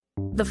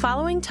The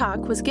following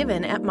talk was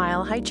given at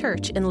Mile High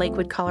Church in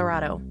Lakewood,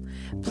 Colorado.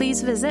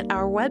 Please visit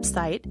our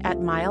website at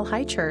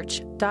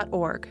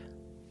milehighchurch.org.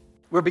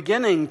 We're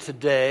beginning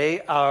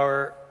today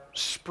our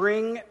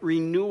Spring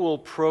Renewal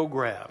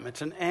Program.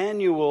 It's an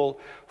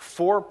annual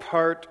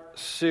 4-part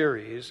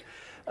series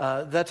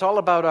that's all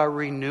about our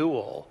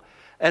renewal,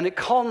 and it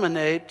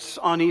culminates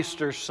on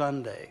Easter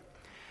Sunday.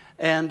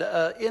 And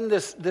in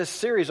this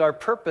series, our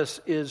purpose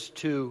is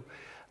to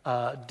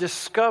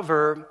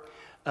discover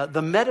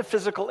the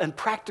metaphysical and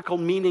practical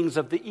meanings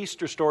of the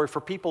Easter story for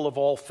people of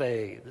all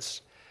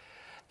faiths,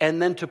 and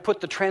then to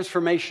put the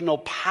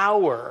transformational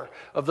power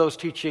of those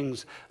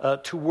teachings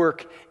to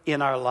work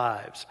in our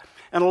lives.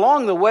 And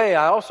along the way,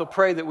 I also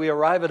pray that we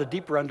arrive at a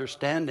deeper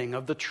understanding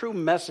of the true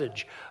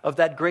message of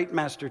that great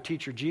master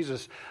teacher,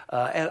 Jesus,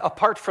 and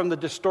apart from the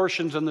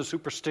distortions and the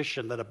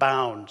superstition that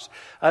abounds.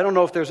 I don't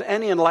know if there's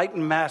any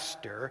enlightened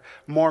master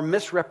more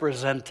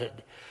misrepresented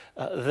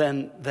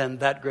than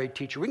that great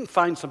teacher. We can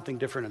find something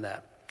different in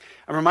that.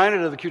 I'm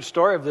reminded of the cute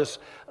story of this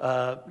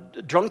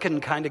drunken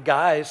kind of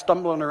guy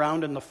stumbling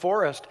around in the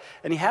forest,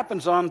 and he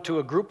happens on to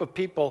a group of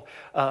people,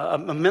 a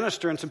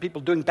minister and some people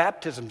doing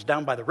baptisms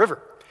down by the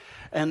river.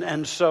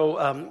 And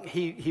so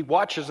he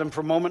watches them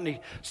for a moment, and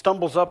he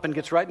stumbles up and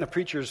gets right in the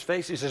preacher's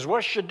face. He says,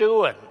 "What's you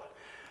doing?"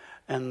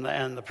 And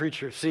the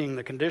preacher, seeing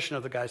the condition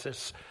of the guy,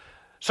 says,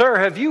 "Sir,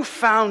 have you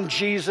found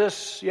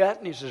Jesus yet?"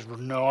 And he says, "Well,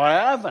 no, I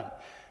haven't."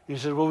 He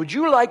said, "Well, would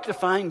you like to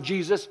find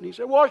Jesus?" And he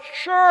said, "Well,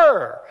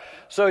 sure."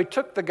 So he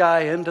took the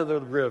guy into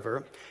the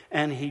river,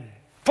 and he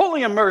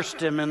fully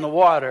immersed him in the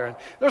water. And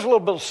there's a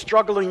little bit of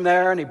struggling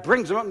there, and he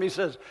brings him up, and he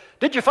says,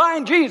 "Did you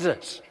find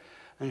Jesus?"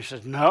 And he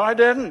says, "No, I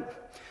didn't."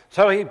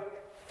 So he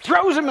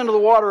throws him into the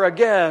water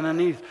again, and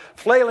he's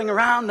flailing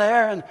around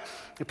there, and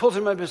he pulls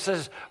him up and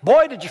says,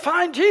 "Boy, did you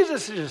find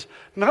Jesus?" He says,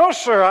 "No,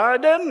 sir, I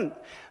didn't."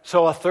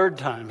 So a third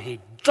time, he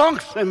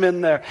dunks him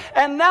in there,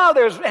 and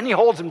he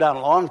holds him down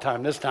a long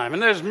time this time,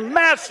 and there's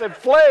massive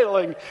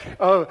flailing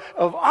of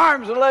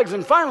arms and legs,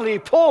 and finally he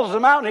pulls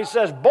him out, and he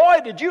says, "Boy,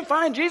 did you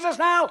find Jesus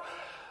now?"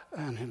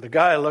 And the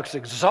guy looks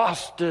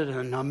exhausted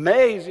and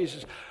amazed. He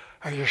says,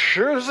 "Are you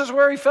sure this is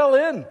where he fell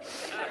in?"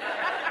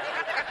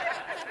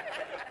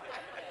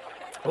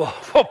 Well,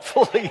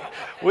 hopefully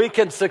we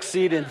can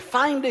succeed in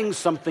finding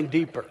something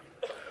deeper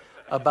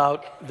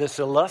about this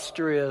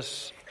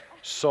illustrious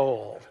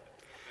soul.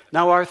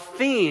 Now, our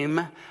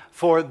theme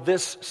for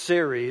this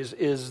series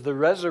is the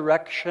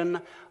resurrection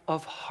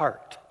of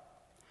heart.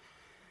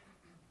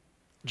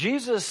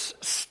 Jesus'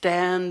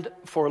 stand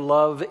for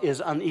love is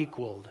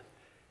unequaled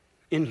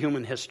in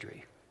human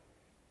history.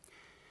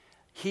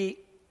 He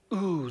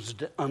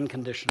oozed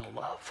unconditional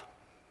love.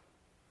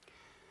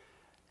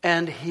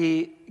 And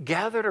he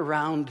gathered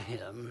around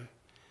him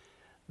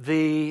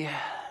the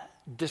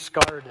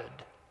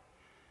discarded,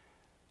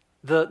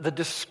 the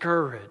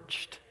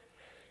discouraged.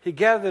 He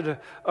gathered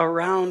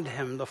around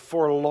him the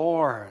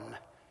forlorn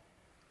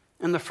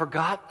and the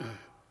forgotten.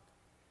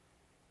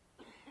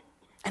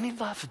 And he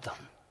loved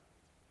them.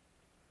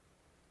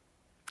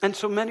 And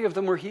so many of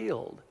them were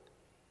healed.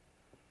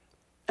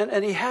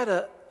 And he had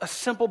a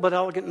simple but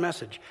elegant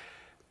message.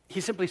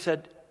 He simply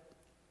said,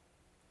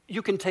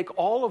 you can take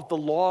all of the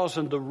laws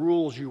and the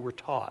rules you were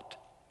taught,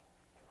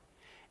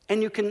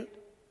 and you can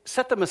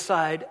set them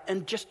aside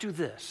and just do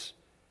this.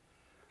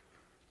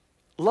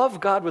 Love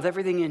God with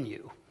everything in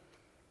you,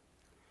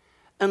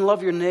 and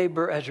love your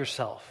neighbor as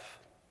yourself.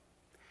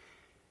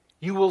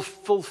 You will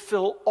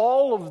fulfill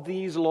all of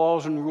these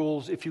laws and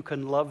rules if you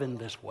can love in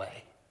this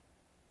way.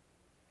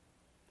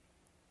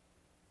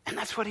 And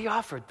that's what he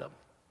offered them.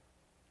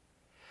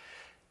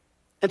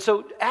 And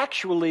so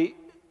actually,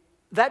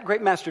 that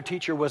great master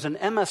teacher was an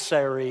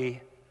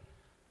emissary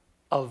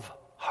of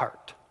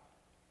heart.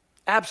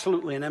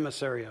 Absolutely an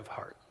emissary of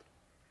heart.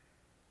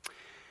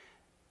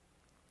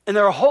 And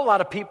there are a whole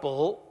lot of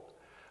people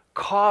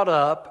caught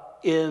up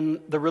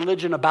in the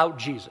religion about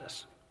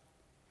Jesus.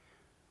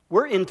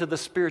 We're into the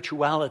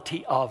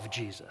spirituality of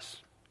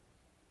Jesus.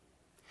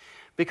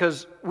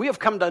 Because we have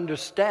come to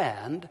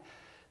understand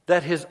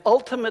that his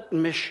ultimate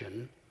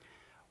mission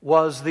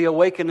was the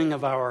awakening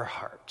of our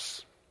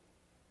hearts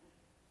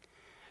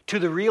to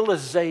the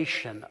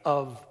realization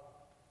of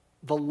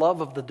the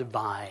love of the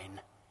divine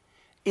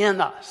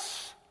in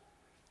us,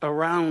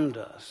 around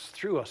us,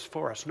 through us,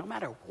 for us, no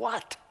matter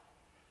what.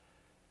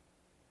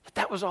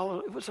 That was all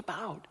it was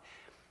about.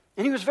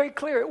 And he was very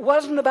clear, it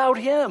wasn't about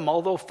him,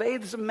 although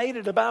faiths have made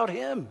it about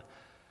him.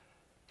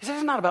 He said,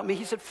 it's not about me.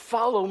 He said,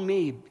 follow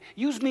me.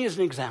 Use me as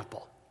an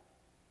example.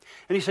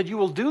 And he said, you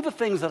will do the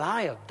things that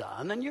I have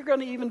done, and you're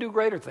going to even do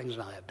greater things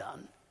than I have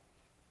done.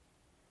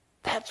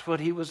 That's what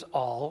he was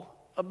all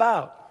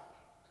about.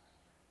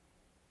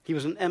 He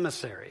was an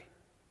emissary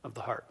of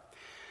the heart.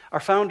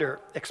 Our founder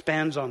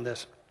expands on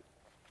this.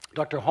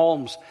 Dr.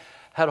 Holmes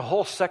had a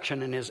whole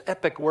section in his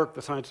epic work,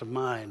 The Science of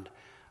Mind,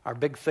 our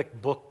big, thick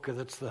book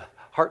that's the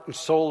heart and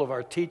soul of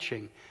our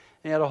teaching. And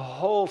he had a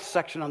whole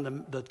section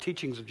on the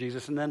teachings of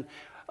Jesus, and then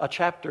a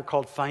chapter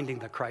called Finding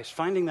the Christ,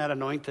 finding that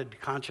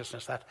anointed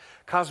consciousness, that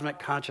cosmic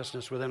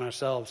consciousness within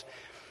ourselves.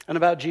 And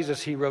about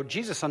Jesus, he wrote,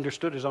 Jesus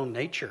understood his own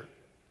nature.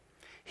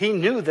 He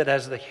knew that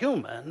as the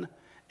human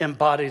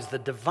embodies the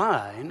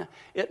divine,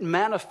 it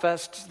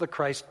manifests the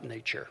Christ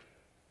nature.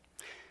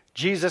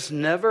 Jesus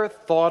never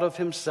thought of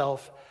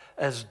himself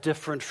as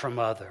different from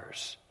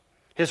others.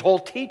 His whole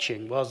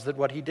teaching was that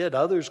what he did,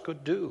 others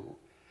could do.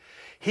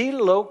 He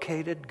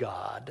located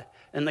God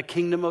and the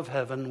kingdom of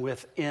heaven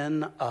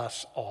within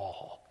us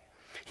all.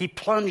 He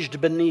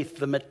plunged beneath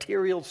the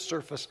material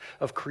surface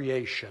of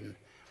creation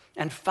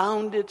and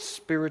found its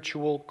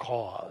spiritual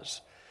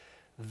cause.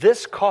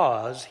 This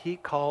cause he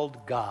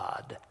called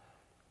God,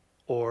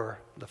 or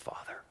the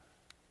Father.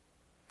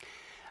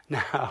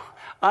 Now,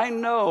 I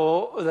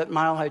know that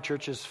Mile High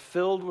Church is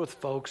filled with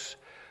folks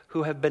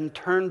who have been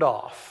turned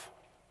off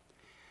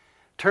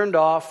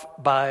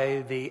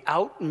by the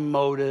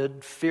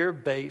outmoded,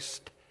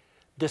 fear-based,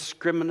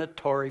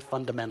 discriminatory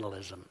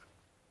fundamentalism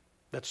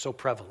that's so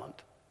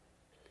prevalent.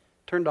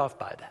 Turned off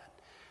by that.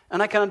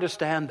 And I can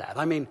understand that.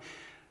 I mean,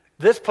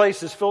 this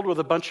place is filled with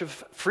a bunch of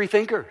free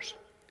thinkers.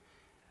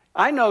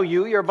 I know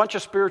you're a bunch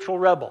of spiritual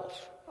rebels.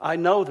 I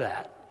know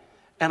that.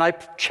 And I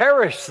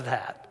cherish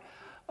that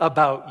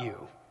about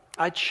you.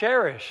 I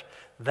cherish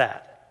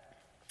that.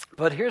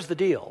 But here's the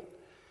deal.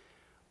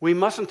 We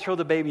mustn't throw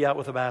the baby out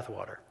with the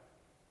bathwater.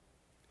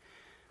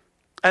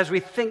 As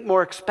we think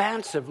more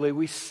expansively,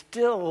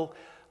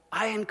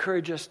 I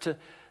encourage us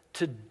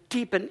to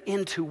deepen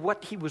into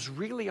what he was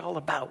really all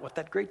about, what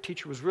that great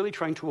teacher was really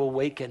trying to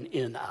awaken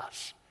in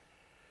us.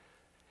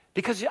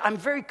 Because I'm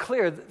very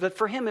clear that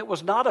for him it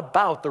was not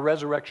about the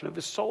resurrection of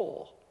his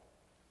soul.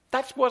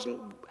 That wasn't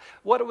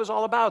what it was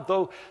all about,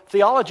 though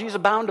theologies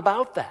abound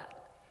about that.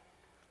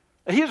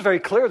 He was very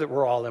clear that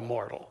we're all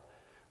immortal.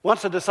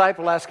 Once a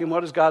disciple asked him,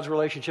 what is God's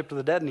relationship to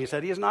the dead? And he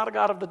said, he is not a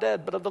God of the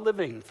dead, but of the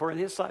living, for in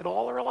his sight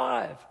all are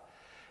alive.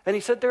 And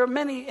he said,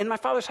 in my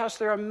Father's house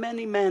there are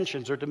many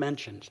mansions or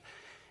dimensions,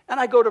 and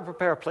I go to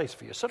prepare a place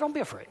for you, so don't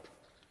be afraid.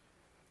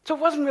 So it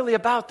wasn't really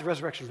about the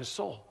resurrection of his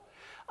soul.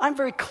 I'm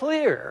very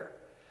clear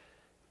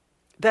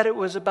that it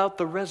was about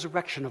the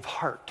resurrection of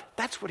heart.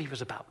 That's what he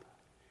was about.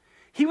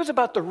 He was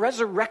about the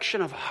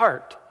resurrection of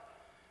heart,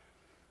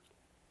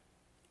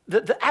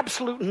 the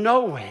absolute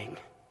knowing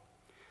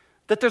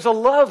that there's a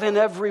love in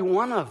every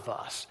one of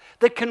us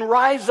that can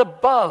rise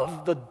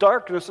above the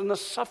darkness and the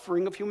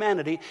suffering of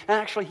humanity and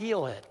actually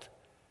heal it.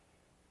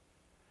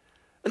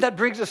 And that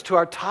brings us to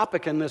our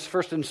topic in this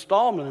first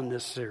installment in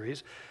this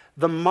series,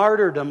 the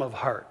martyrdom of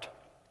heart.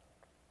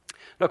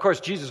 Now, of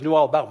course, Jesus knew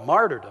all about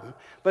martyrdom,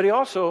 but he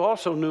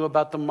also knew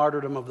about the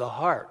martyrdom of the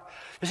heart.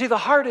 You see, the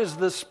heart is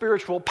the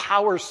spiritual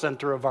power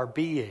center of our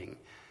being.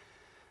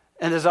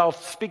 And as I'll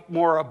speak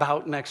more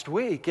about next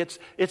week,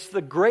 it's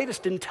the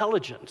greatest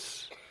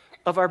intelligence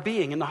of our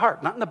being in the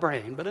heart, not in the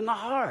brain, but in the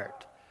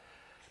heart.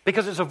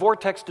 Because it's a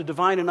vortex to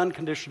divine and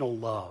unconditional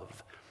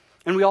love.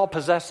 And we all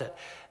possess it.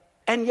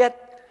 And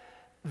yet,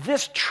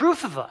 this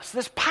truth of us,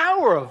 this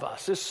power of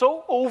us, is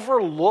so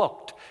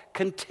overlooked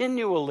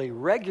continually,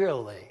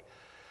 regularly.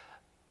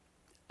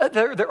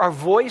 There are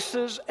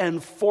voices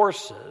and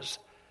forces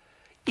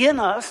in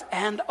us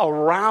and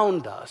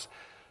around us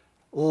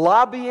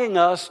lobbying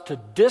us to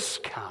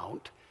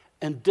discount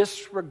and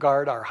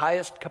disregard our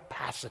highest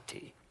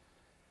capacity,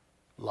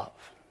 love.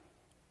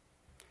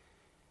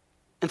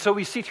 And so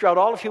we see throughout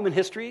all of human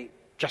history,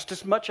 just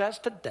as much as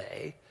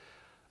today,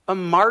 a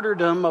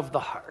martyrdom of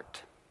the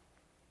heart.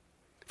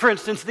 For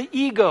instance, the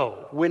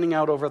ego winning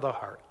out over the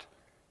heart.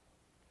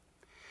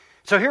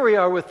 So here we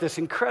are with this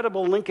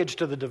incredible linkage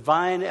to the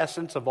divine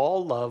essence of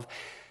all love.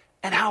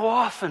 And how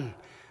often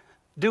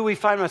do I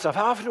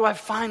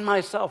find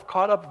myself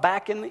caught up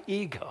back in the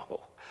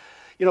ego?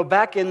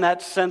 Back in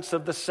that sense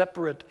of the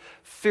separate,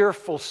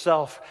 fearful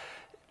self,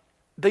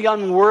 the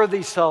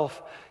unworthy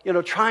self,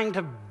 trying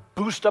to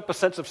boost up a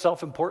sense of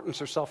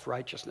self-importance or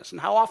self-righteousness. And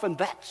how often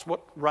that's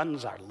what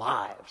runs our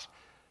lives,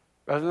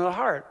 rather than the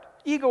heart.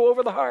 Ego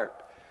over the heart.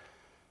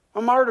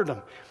 A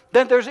martyrdom.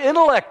 Then there's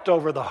intellect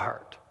over the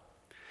heart.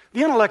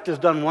 The intellect has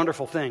done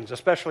wonderful things,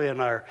 especially in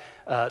our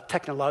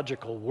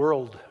technological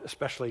world,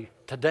 especially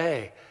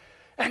today.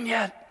 And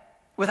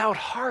yet, without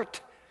heart,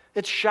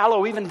 it's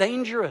shallow, even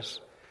dangerous.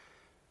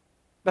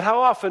 But how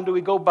often do we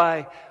go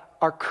by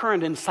our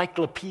current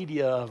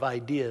encyclopedia of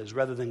ideas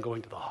rather than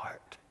going to the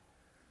heart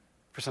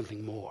for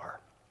something more?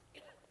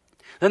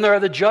 Then there are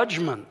the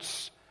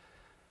judgments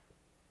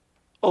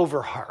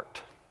over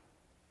heart.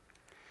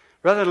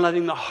 Rather than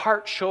letting the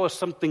heart show us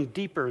something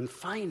deeper and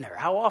finer,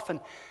 how often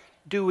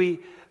do we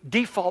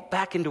default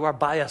back into our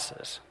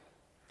biases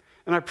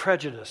and our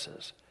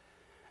prejudices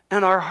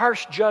and our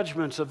harsh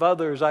judgments of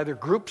others, either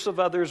groups of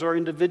others or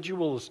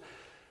individuals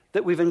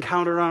that we've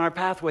encountered on our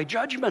pathway,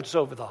 judgments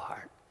over the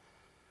heart.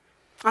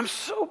 I'm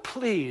so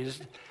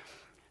pleased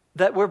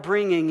that we're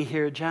bringing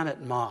here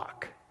Janet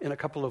Mock in a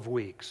couple of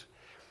weeks.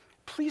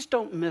 Please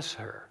don't miss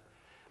her.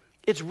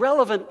 It's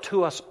relevant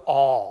to us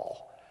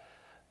all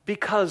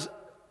because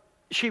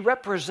she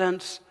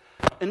represents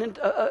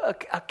a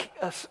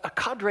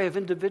cadre of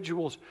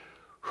individuals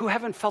who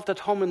haven't felt at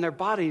home in their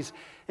bodies.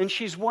 And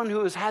she's one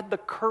who has had the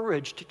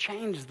courage to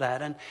change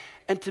that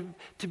and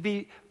to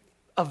be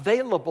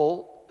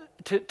available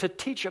to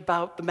teach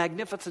about the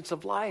magnificence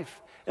of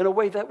life in a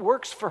way that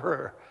works for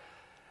her.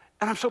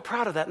 And I'm so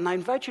proud of that, and I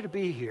invite you to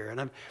be here.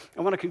 And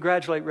I want to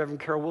congratulate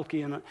Reverend Carol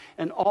Wilkie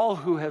and all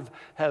who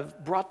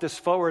have brought this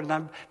forward. And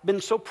I've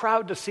been so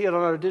proud to see it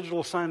on our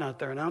digital sign out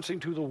there, announcing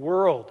to the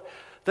world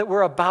that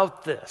we're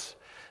about this,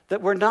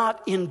 that we're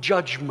not in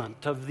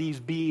judgment of these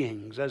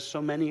beings, as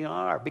so many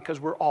are, because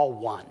we're all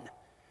one.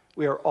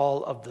 We are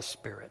all of the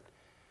Spirit.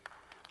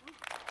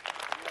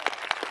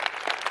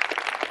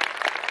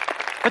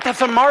 But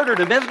that's a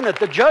martyrdom, isn't it?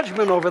 The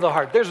judgment over the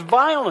heart. There's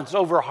violence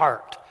over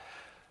heart.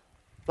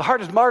 The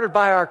heart is martyred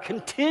by our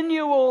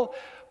continual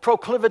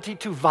proclivity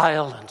to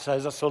violence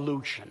as a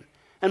solution.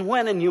 And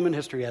when in human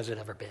history has it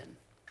ever been?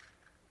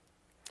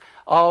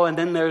 Oh, and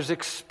then there's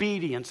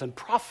expedience and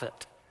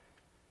profit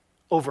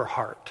over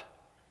heart.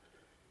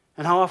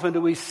 And how often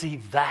do we see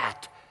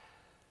that?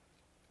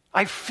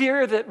 I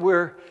fear that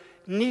we're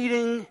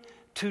needing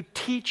to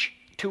teach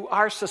to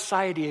our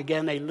society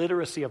again a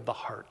literacy of the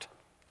heart.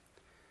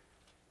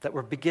 That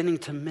we're beginning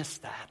to miss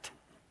that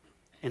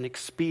in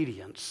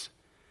expedience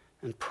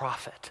and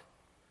profit.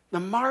 The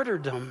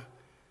martyrdom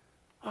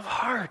of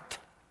heart.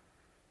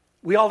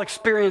 We all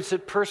experience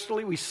it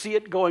personally. We see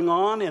it going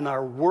on in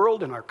our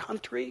world, in our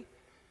country.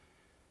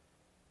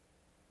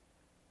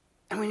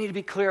 And we need to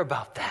be clear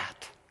about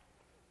that.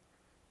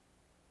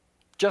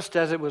 Just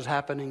as it was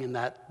happening in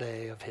that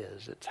day of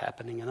his, it's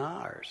happening in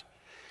ours.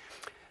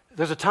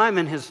 There's a time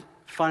in his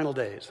final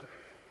days.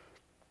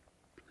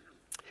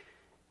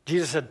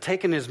 Jesus had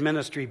taken his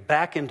ministry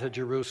back into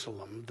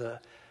Jerusalem, the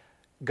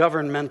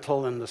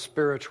governmental and the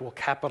spiritual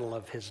capital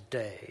of his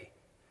day,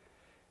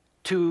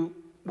 to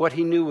what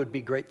he knew would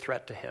be great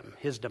threat to him,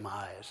 his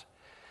demise.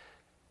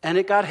 And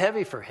it got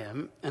heavy for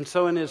him, and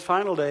so in his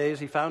final days,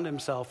 he found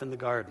himself in the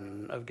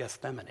Garden of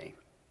Gethsemane.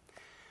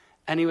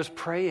 And he was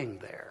praying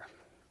there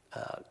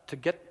to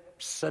get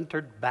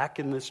centered back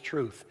in this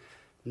truth,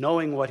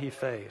 knowing what he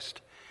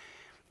faced.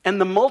 And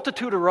the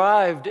multitude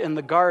arrived in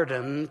the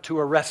garden to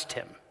arrest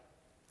him.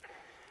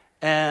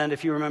 And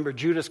if you remember,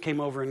 Judas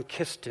came over and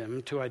kissed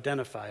him to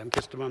identify him,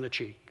 kissed him on the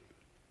cheek.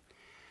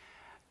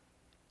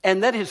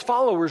 And then his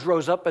followers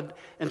rose up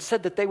and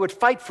said that they would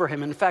fight for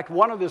him. In fact,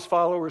 one of his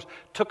followers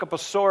took up a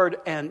sword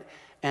and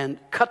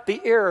cut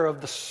the ear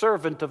of the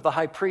servant of the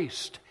high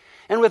priest.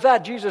 And with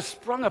that, Jesus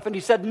sprung up and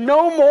he said,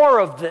 "No more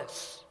of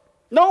this.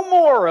 No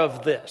more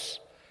of this."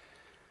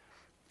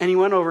 And he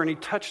went over and he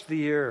touched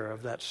the ear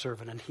of that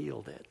servant and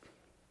healed it.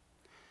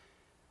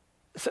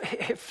 So,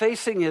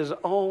 facing his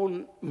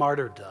own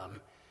martyrdom,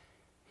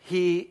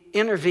 he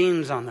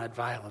intervenes on that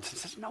violence and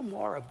says, "No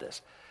more of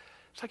this."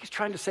 It's like he's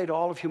trying to say to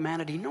all of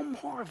humanity, no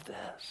more of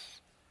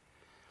this.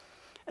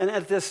 And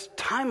at this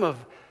time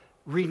of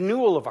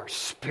renewal of our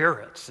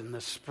spirits in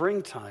the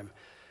springtime,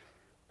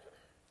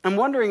 I'm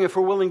wondering if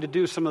we're willing to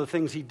do some of the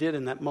things he did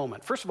in that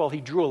moment. First of all,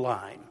 he drew a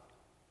line.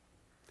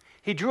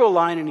 He drew a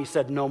line and he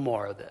said, "No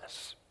more of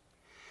this."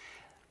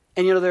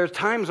 And you know, there are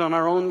times on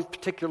our own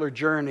particular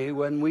journey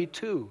when we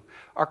too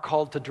are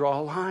called to draw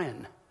a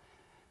line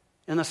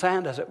in the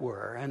sand, as it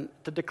were, and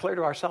to declare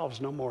to ourselves,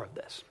 no more of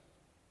this.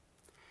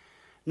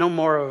 No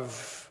more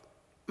of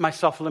my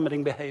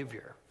self-limiting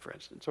behavior, for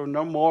instance, or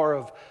no more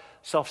of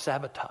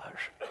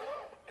self-sabotage.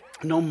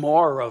 No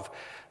more of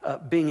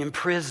being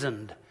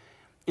imprisoned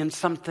in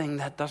something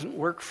that doesn't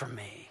work for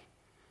me.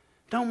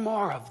 No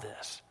more of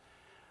this.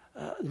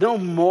 No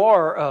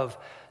more of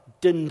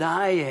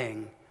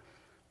denying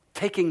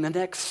taking the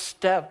next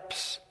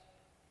steps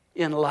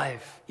in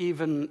life,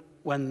 even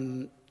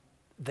when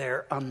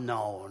they're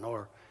unknown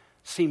or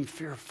seem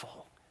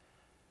fearful.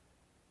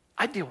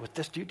 I deal with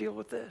this. Do you deal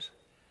with this?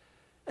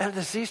 And at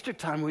this Easter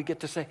time, we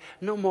get to say,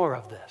 no more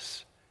of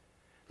this.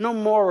 No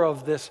more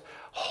of this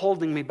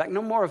holding me back.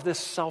 No more of this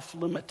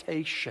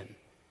self-limitation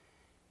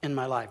in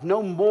my life.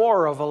 No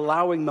more of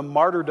allowing the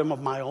martyrdom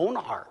of my own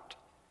heart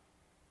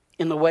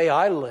in the way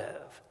I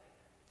live.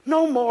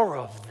 No more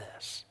of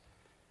this.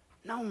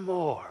 No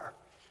more.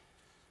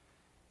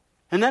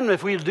 And then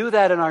if we do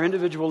that in our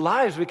individual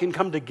lives, we can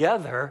come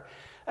together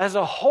as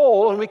a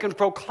whole and we can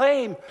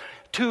proclaim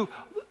to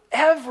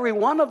every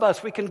one of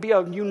us, we can be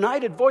a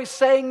united voice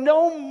saying,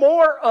 no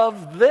more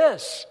of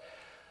this,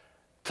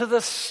 to the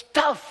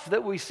stuff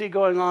that we see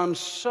going on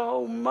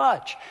so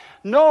much.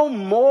 No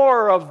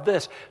more of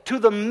this, to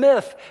the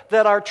myth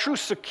that our true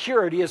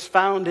security is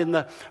found in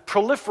the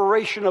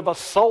proliferation of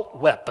assault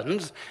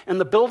weapons and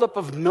the buildup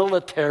of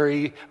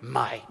military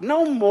might.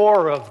 No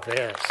more of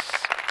this.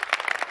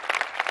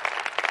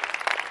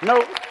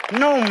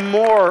 No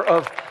more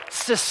of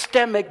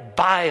systemic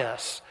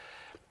bias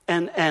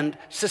and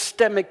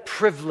systemic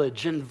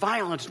privilege and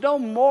violence. No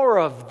more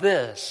of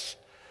this.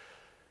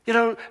 You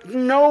know,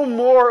 no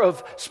more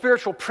of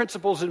spiritual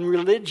principles and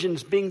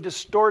religions being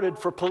distorted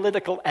for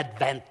political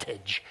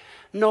advantage.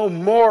 No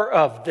more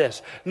of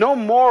this. No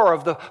more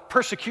of the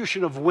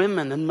persecution of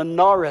women and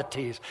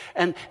minorities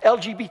and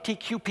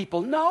LGBTQ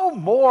people. No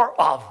more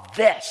of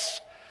this.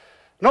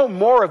 No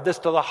more of this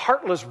to the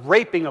heartless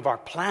raping of our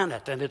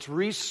planet and its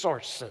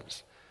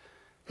resources.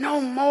 No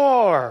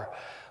more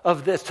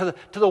of this to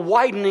the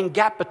widening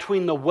gap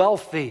between the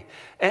wealthy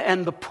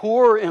and the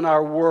poor in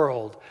our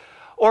world.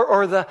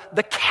 Or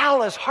the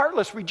callous,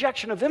 heartless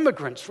rejection of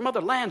immigrants from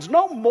other lands.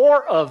 No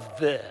more of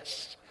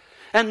this.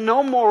 And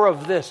no more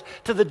of this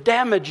to the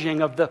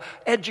damaging of the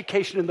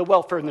education and the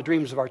welfare and the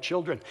dreams of our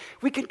children.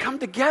 We can come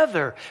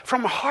together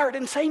from heart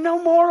and say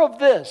no more of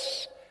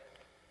this.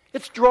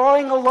 It's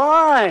drawing a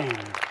line.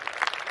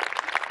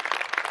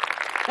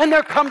 And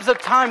there comes a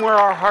time where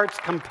our hearts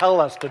compel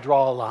us to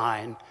draw a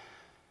line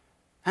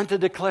and to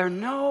declare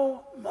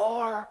no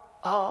more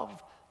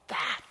of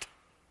that.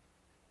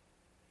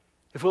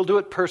 If we'll do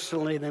it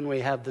personally, then we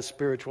have the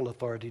spiritual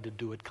authority to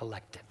do it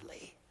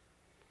collectively.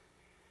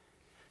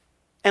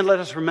 And let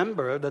us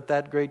remember that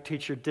that great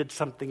teacher did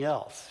something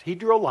else. He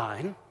drew a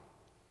line, and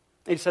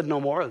he said no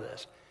more of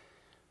this.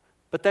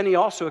 But then he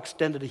also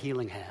extended a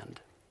healing hand.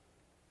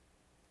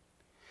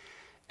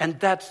 And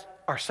that's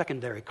our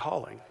secondary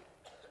calling.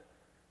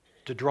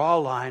 To draw a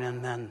line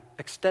and then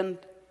extend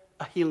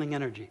a healing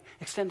energy,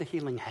 extend a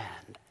healing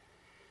hand.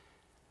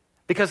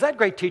 Because that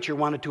great teacher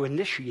wanted to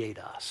initiate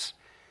us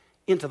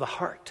into the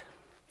heart.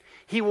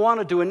 He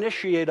wanted to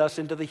initiate us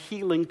into the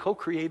healing,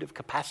 co-creative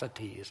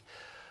capacities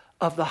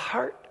of the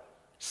heart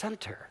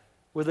center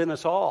within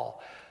us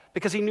all.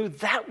 Because he knew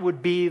that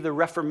would be the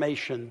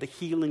reformation, the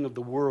healing of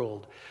the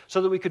world,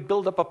 so that we could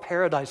build up a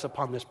paradise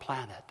upon this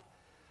planet.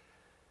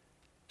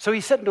 So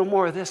he said no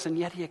more of this, and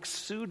yet he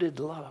exuded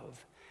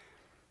love.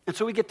 And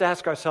so we get to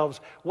ask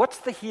ourselves, what's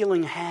the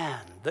healing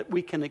hand that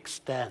we can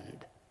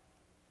extend?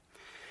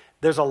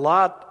 There's a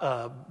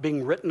lot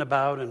being written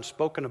about and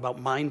spoken about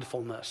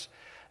mindfulness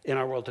in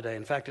our world today.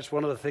 In fact, it's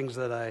one of the things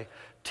that I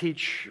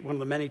teach, one of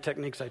the many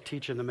techniques I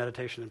teach in the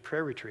meditation and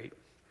prayer retreat.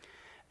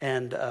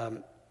 And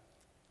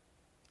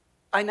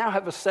I now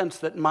have a sense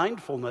that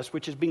mindfulness,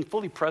 which is being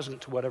fully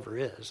present to whatever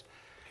is,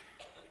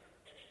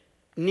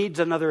 needs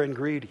another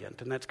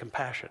ingredient, and that's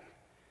compassion.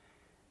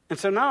 And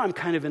so now I'm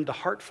kind of into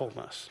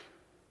heartfulness,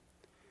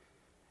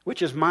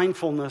 which is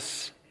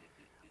mindfulness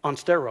on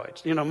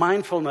steroids. You know,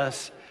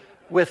 mindfulness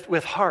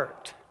with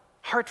heart,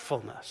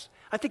 heartfulness.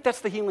 I think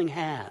that's the healing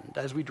hand.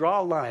 As we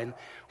draw a line,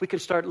 we can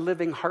start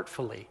living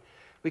heartfully.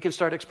 We can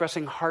start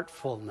expressing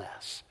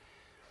heartfulness.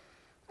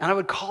 And I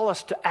would call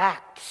us to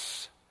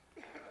acts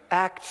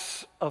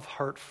of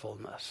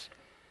heartfulness.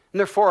 And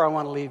therefore, I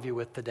want to leave you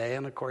with today,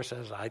 and of course,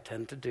 as I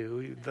tend to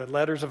do, the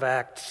letters of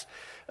Acts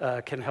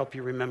can help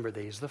you remember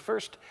these. The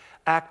first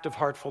act of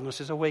heartfulness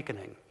is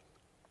awakening.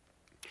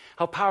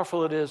 How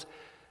powerful it is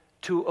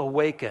to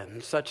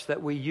awaken such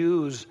that we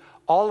use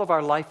all of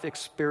our life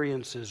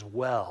experiences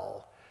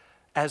well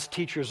as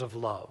teachers of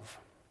love.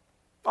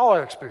 All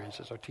our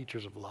experiences are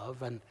teachers of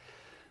love, and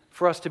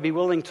for us to be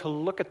willing to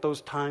look at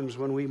those times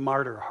when we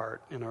martyr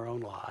heart in our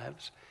own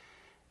lives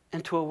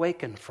and to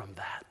awaken from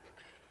that.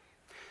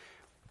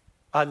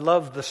 I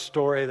love the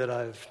story that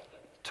I've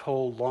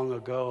told long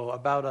ago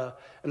about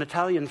an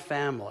Italian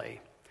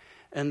family.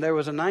 And there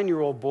was a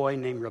 9-year-old boy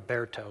named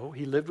Roberto.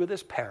 He lived with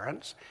his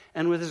parents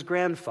and with his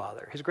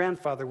grandfather. His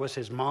grandfather was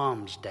his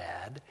mom's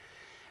dad.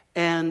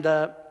 And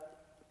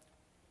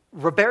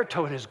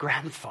Roberto and his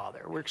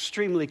grandfather were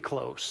extremely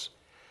close.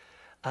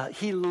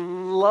 He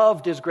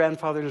loved his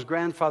grandfather, and his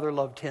grandfather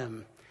loved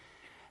him.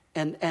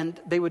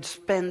 And they would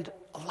spend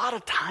a lot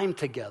of time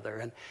together.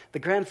 And the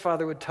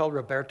grandfather would tell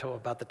Roberto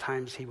about the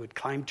times he would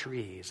climb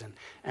trees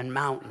and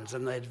mountains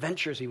and the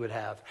adventures he would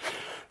have.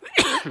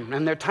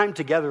 And their time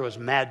together was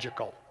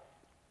magical.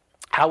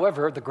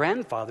 However, the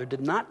grandfather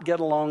did not get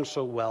along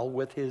so well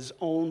with his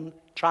own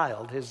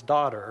child, his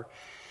daughter,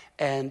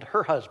 and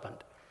her husband.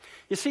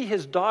 You see,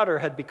 his daughter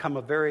had become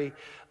a very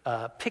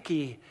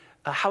picky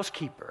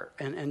housekeeper,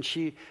 and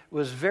she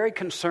was very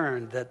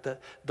concerned that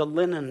the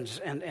linens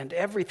and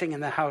everything in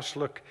the house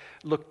looked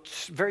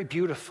very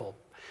beautiful.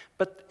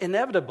 But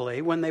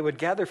inevitably, when they would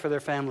gather for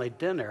their family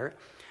dinner,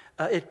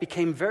 it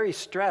became very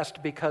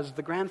stressed because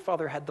the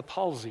grandfather had the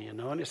palsy,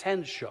 and his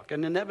hands shook.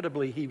 And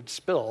inevitably, he would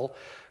spill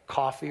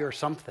coffee or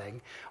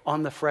something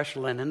on the fresh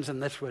linens,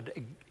 and this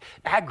would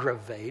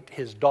aggravate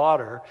his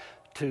daughter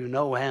to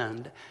no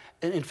end.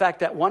 And in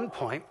fact, at one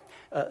point,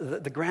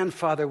 the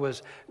grandfather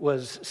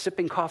was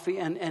sipping coffee,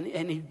 and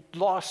he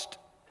lost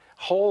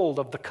hold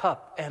of the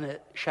cup, and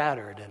it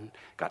shattered and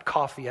got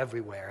coffee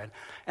everywhere.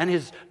 And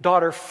his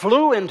daughter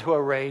flew into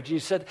a rage. He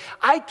said,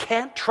 "I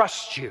can't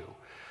trust you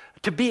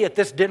to be at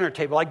this dinner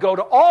table. I go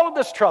to all of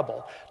this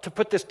trouble to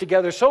put this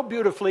together so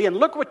beautifully, and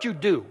look what you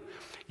do.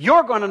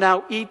 You're going to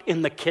now eat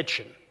in the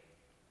kitchen."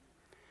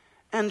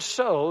 And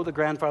so the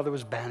grandfather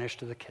was banished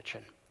to the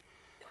kitchen.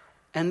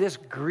 And this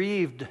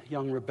grieved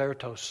young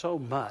Roberto so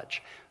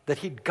much that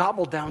he'd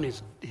gobble down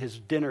his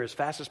dinner as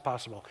fast as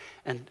possible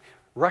and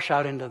rush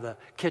out into the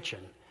kitchen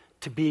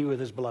to be with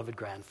his beloved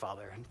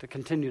grandfather and to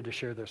continue to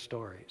share their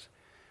stories.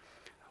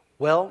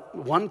 Well,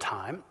 one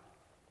time,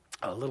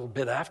 a little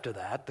bit after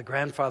that, the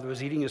grandfather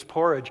was eating his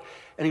porridge,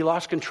 and he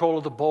lost control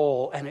of the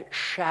bowl, and it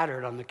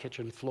shattered on the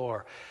kitchen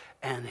floor.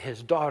 And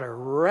his daughter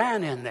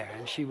ran in there,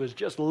 and she was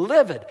just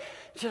livid.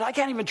 She said, I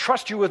can't even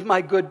trust you with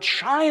my good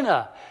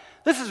china.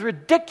 This is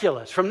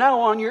ridiculous. From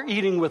now on, you're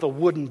eating with a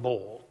wooden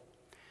bowl.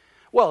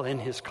 Well, in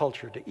his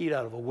culture, to eat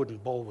out of a wooden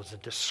bowl was a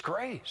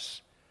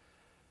disgrace.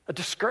 A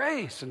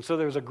disgrace. And so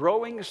there was a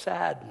growing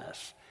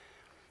sadness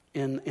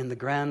in the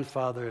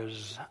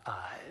grandfather's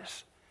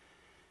eyes.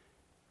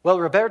 Well,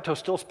 Roberto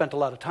still spent a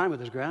lot of time with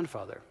his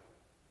grandfather.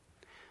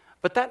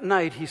 But that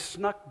night, he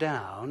snuck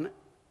down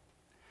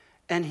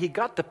and he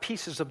got the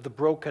pieces of the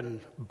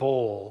broken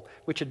bowl,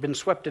 which had been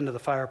swept into the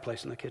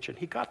fireplace in the kitchen.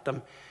 He got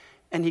them,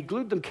 and he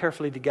glued them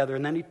carefully together,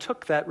 and then he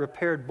took that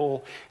repaired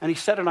bowl, and he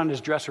set it on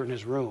his dresser in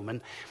his room.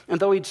 And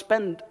though he'd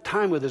spend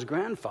time with his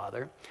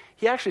grandfather,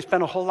 he actually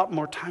spent a whole lot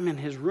more time in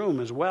his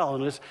room as well,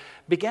 and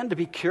began to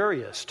be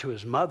curious to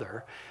his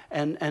mother.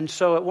 And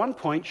so at one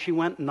point, she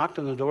went and knocked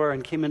on the door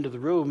and came into the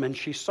room, and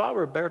she saw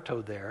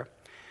Roberto there,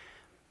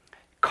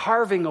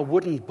 carving a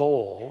wooden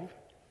bowl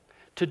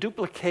to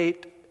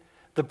duplicate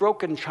the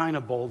broken china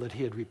bowl that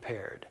he had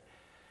repaired.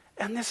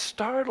 And this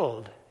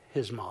startled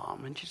his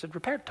mom. And she said,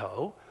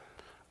 Roberto,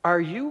 are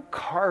you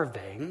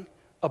carving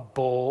a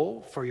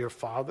bowl for your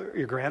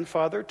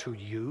grandfather to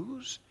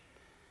use?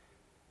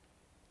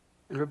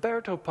 And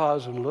Roberto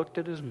paused and looked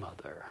at his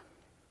mother.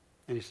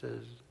 And he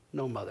says,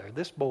 no, mother,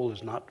 this bowl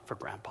is not for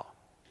Grandpa.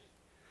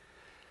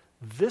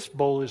 This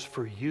bowl is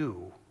for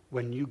you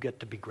when you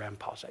get to be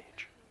Grandpa's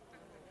age.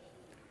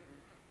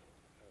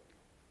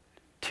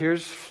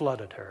 Tears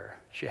flooded her.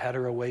 She had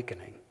her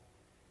awakening.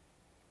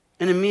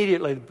 And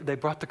immediately they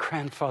brought the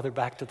grandfather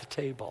back to the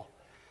table.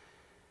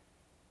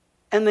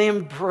 And they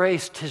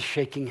embraced his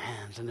shaking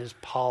hands and his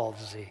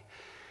palsy.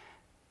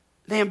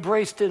 They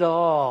embraced it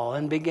all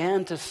and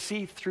began to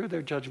see through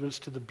their judgments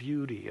to the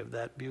beauty of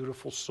that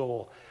beautiful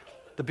soul,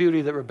 the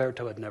beauty that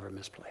Roberto had never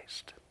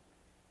misplaced.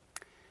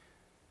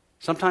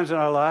 Sometimes in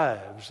our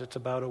lives, it's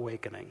about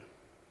awakening.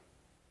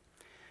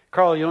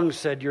 Carl Jung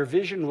said, your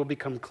vision will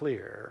become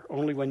clear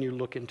only when you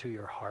look into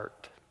your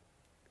heart.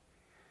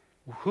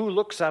 Who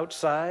looks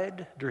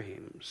outside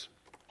dreams.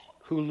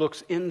 Who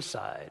looks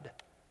inside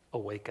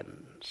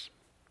awakens.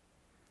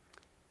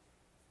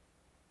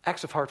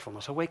 Acts of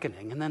heartfulness,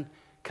 awakening, and then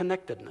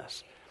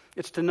connectedness.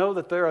 It's to know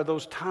that there are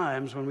those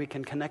times when we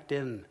can connect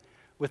in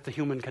with the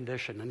human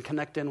condition and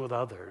connect in with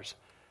others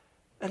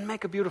and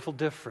make a beautiful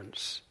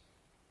difference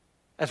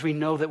as we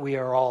know that we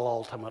are all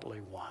ultimately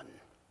one.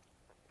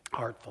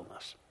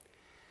 Heartfulness.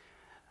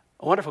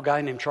 A wonderful guy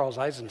named Charles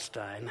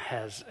Eisenstein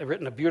has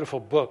written a beautiful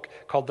book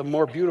called The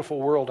More Beautiful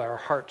World Our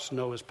Hearts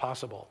Know Is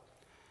Possible.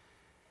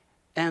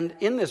 And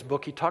in this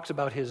book, he talks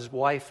about his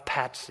wife,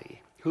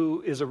 Patsy,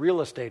 who is a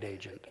real estate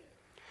agent,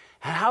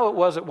 and how it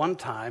was at one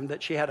time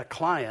that she had a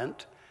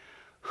client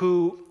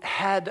who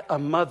had a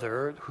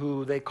mother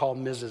who they call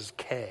Mrs.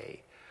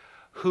 K,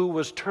 who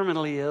was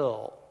terminally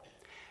ill.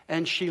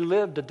 And she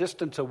lived a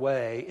distance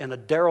away in a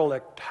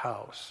derelict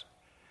house.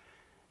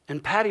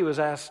 And Patty was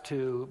asked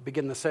to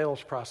begin the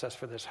sales process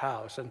for this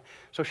house. And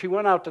so she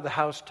went out to the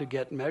house to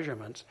get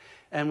measurements.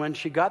 And when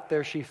she got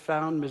there, she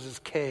found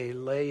Mrs. K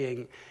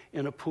laying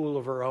in a pool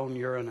of her own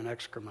urine and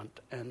excrement.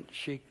 And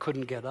she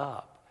couldn't get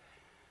up.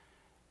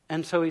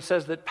 And so he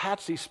says that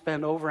Patsy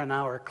spent over an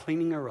hour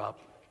cleaning her up.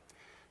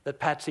 That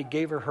Patsy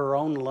gave her her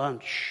own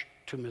lunch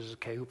to Mrs.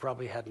 K, who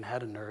probably hadn't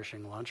had a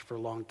nourishing lunch for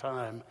a long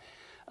time.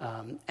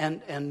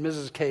 And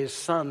Mrs. K's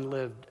son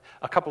lived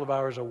a couple of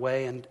hours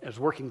away and was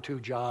working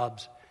 2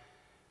 jobs.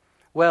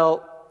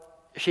 Well,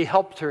 she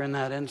helped her in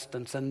that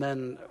instance, and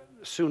then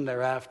soon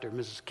thereafter,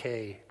 Mrs.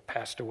 K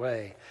passed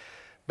away.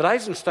 But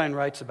Eisenstein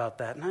writes about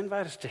that, and I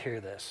invite us to hear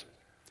this.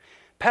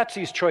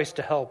 Patsy's choice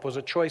to help was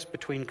a choice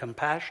between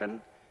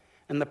compassion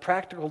and the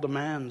practical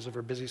demands of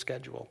her busy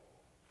schedule.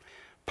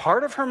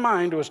 Part of her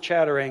mind was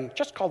chattering,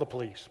 just call the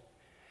police.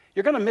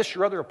 You're going to miss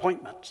your other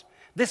appointments.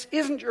 This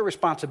isn't your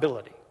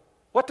responsibility.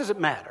 What does it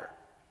matter?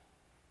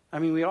 I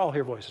mean, we all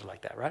hear voices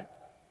like that, right?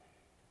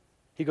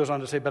 He goes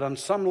on to say, but on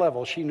some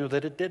level, she knew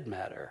that it did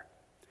matter.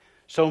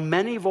 So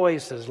many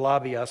voices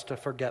lobby us to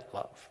forget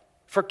love,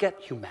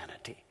 forget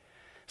humanity,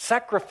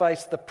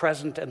 sacrifice the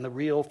present and the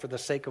real for the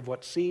sake of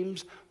what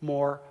seems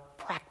more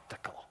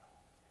practical.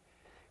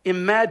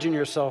 Imagine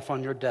yourself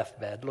on your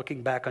deathbed,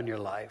 looking back on your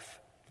life.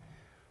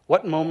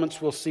 What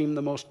moments will seem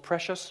the most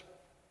precious?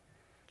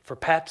 For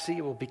Patsy,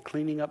 it will be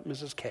cleaning up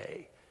Mrs.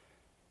 K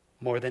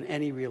more than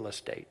any real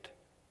estate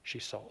she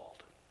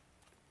sold.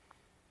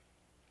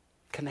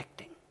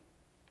 Connecting.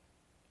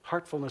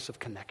 Heartfulness of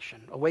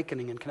connection,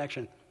 awakening and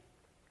connection.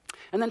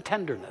 And then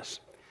tenderness.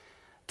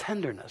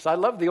 Tenderness. I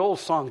love the old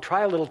song,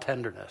 Try a Little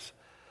Tenderness.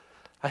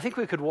 I think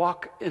we could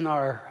walk in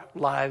our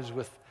lives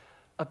with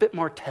a bit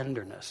more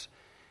tenderness.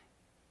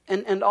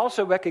 And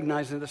also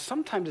recognizing that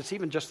sometimes it's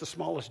even just the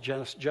smallest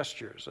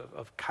gestures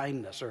of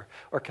kindness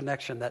or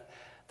connection that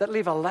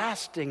leave a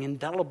lasting,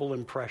 indelible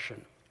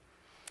impression.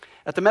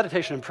 At the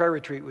meditation and prayer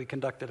retreat we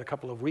conducted a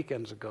couple of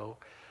weekends ago,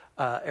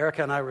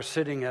 Erica and I were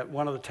sitting at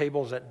one of the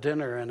tables at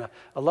dinner, and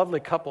a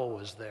lovely couple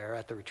was there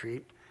at the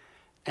retreat.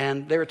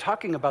 And they were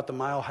talking about the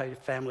Mile High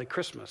Family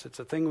Christmas. It's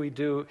a thing we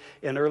do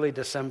in early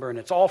December, and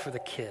it's all for the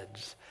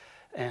kids.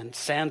 and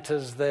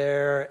Santa's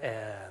there,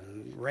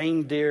 and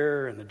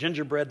reindeer, and the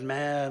gingerbread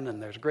man,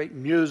 and there's great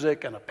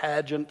music, and a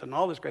pageant, and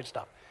all this great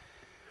stuff.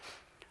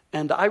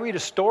 And I read a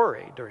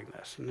story during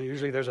this, and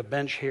usually there's a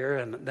bench here,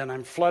 and then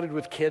I'm flooded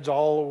with kids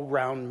all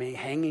around me,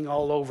 hanging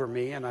all over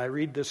me, and I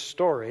read this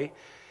story,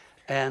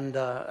 and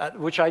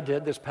which I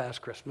did this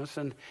past Christmas.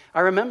 And I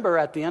remember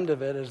at the end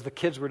of it, as the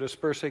kids were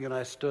dispersing and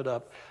I stood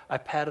up, I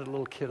patted a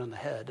little kid on the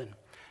head,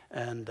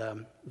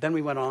 and then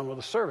we went on with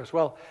the service.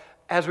 Well,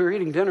 as we were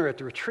eating dinner at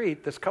the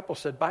retreat, this couple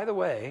said, by the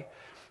way,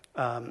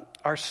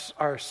 our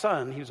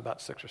son, he was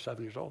about 6 or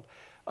 7 years old,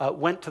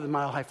 went to the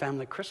Mile High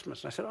Family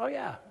Christmas. And I said, oh,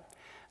 yeah.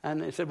 And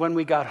they said, when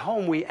we got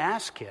home, we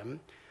asked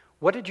him,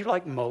 what did you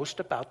like most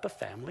about the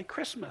family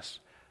Christmas?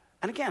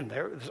 And again,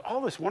 there's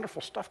all this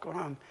wonderful stuff going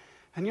on.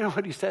 And you know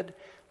what he said?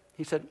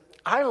 He said,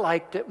 I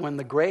liked it when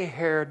the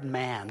gray-haired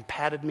man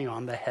patted me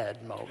on the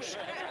head most.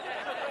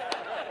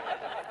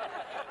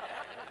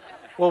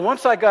 Well,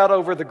 once I got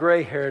over the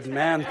gray-haired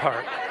man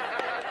part,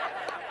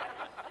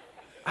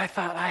 I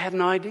thought I had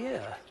no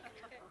idea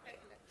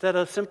that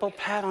a simple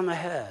pat on the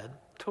head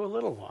to a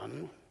little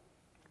one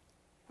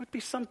would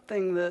be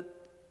something that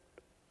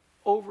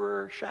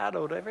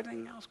overshadowed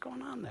everything else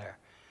going on there.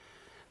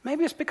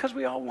 Maybe it's because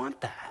we all want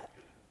that.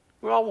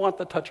 We all want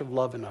the touch of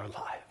love in our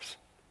lives.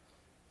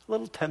 A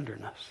little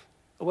tenderness,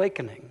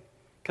 awakening,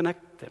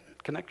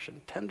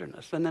 connection,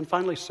 tenderness, and then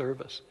finally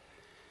service.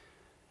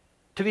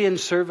 To be in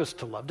service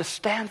to love, to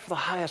stand for the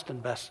highest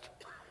and best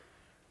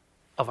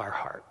of our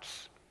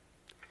hearts.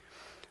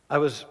 I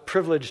was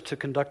privileged to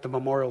conduct a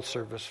memorial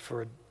service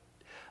for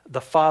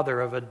the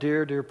father of a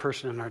dear, dear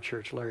person in our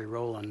church, Larry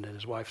Rowland, and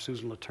his wife,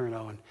 Susan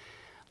Letourneau. And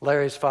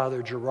Larry's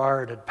father,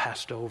 Gerard, had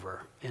passed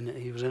over, and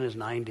he was in his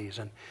 90s.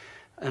 And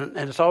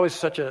it's always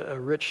such a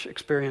rich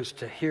experience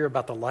to hear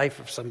about the life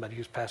of somebody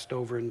who's passed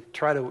over and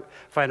try to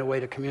find a way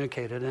to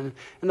communicate it. And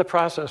in the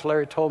process,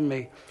 Larry told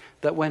me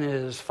that when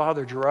his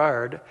father,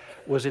 Gerard,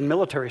 was in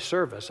military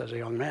service as a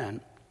young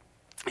man,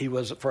 he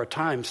was, for a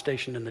time,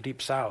 stationed in the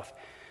Deep South,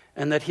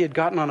 and that he had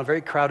gotten on a very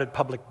crowded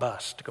public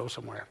bus to go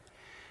somewhere.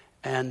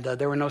 And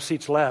there were no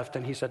seats left,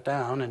 and he sat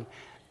down,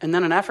 and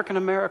then an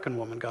African-American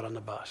woman got on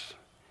the bus.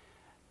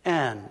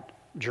 And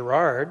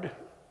Gerard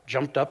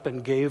jumped up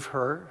and gave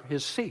her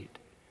his seat.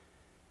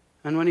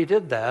 And when he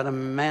did that, a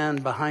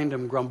man behind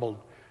him grumbled,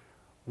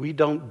 "We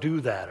don't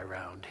do that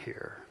around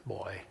here,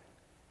 boy.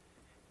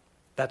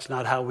 That's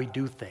not how we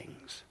do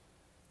things."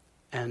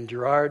 And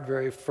Gerard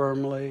very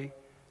firmly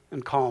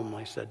and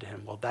calmly said to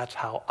him, "Well, that's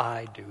how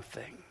I do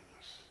things."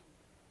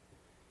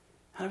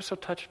 And I was so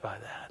touched by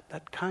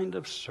that kind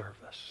of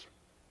service.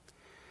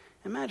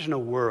 Imagine a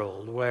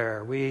world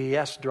where we,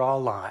 yes, draw a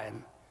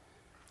line,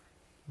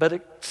 but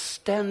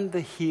extend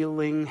the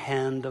healing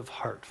hand of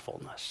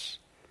heartfulness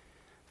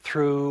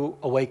through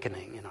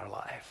awakening in our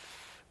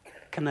life,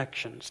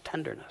 connections,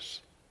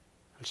 tenderness,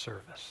 and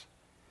service.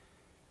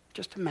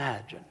 Just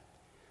imagine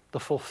the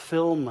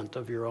fulfillment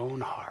of your own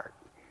heart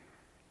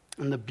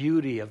and the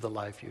beauty of the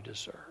life you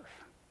deserve.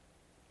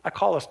 I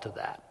call us to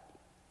that,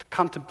 to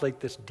contemplate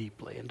this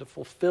deeply and to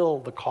fulfill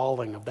the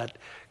calling of that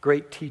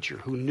great teacher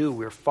who knew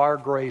we're far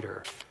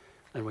greater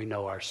than we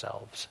know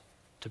ourselves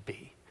to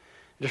be.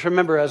 Just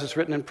remember, as it's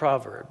written in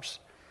Proverbs,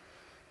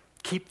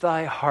 keep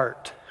thy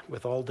heart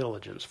with all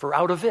diligence, for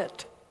out of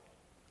it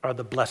are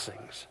the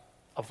blessings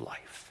of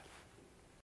life.